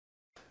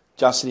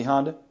Johnson City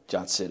Honda,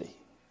 Johnson City.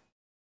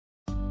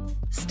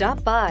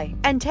 Stop by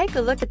and take a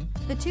look at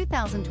the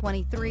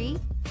 2023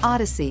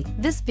 Odyssey.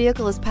 This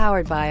vehicle is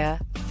powered by a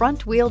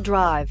front-wheel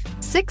drive,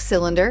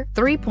 6-cylinder,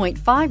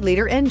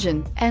 3.5-liter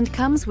engine and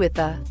comes with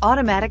an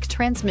automatic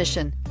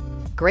transmission.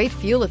 Great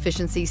fuel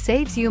efficiency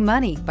saves you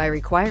money by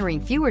requiring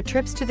fewer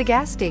trips to the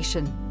gas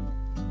station.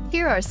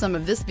 Here are some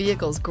of this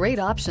vehicle's great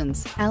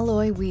options: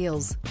 alloy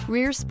wheels,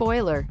 rear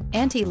spoiler,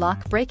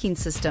 anti-lock braking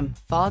system,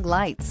 fog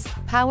lights,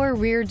 power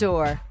rear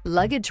door,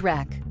 luggage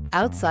rack,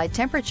 outside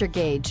temperature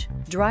gauge,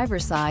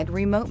 driver's side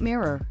remote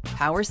mirror,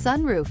 power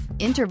sunroof,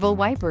 interval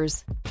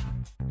wipers.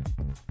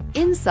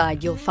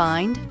 Inside you'll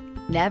find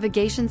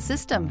navigation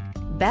system,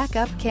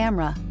 backup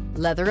camera,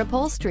 leather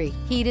upholstery,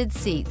 heated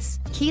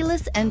seats,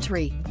 keyless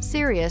entry,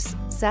 Sirius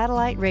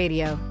satellite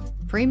radio,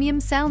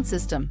 premium sound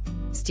system,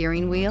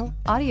 steering wheel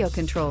audio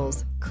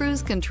controls,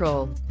 cruise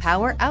control,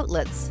 power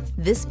outlets.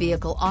 This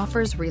vehicle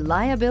offers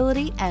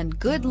reliability and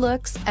good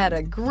looks at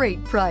a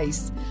great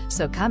price.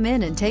 So come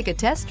in and take a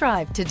test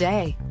drive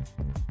today.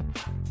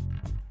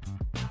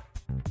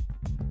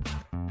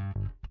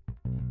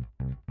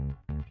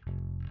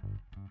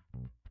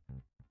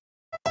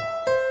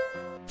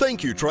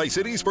 Thank you,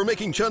 Tri-Cities, for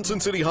making Johnson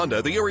City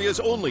Honda the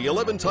area's only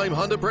 11-time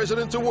Honda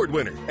President's Award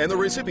winner and the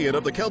recipient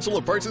of the Council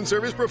of Parts and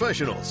Service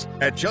Professionals.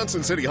 At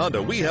Johnson City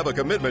Honda, we have a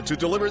commitment to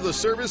deliver the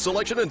service,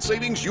 selection, and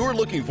savings you're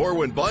looking for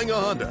when buying a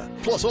Honda.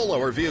 Plus, all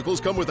our vehicles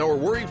come with our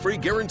worry-free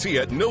guarantee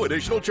at no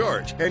additional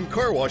charge and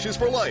car washes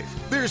for life.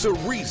 There's a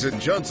reason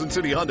Johnson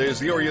City Honda is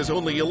the area's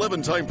only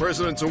 11-time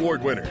President's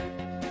Award winner.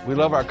 We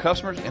love our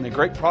customers and the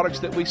great products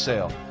that we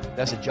sell.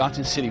 That's the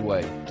Johnson City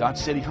way.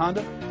 Johnson City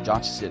Honda,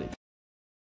 Johnson City.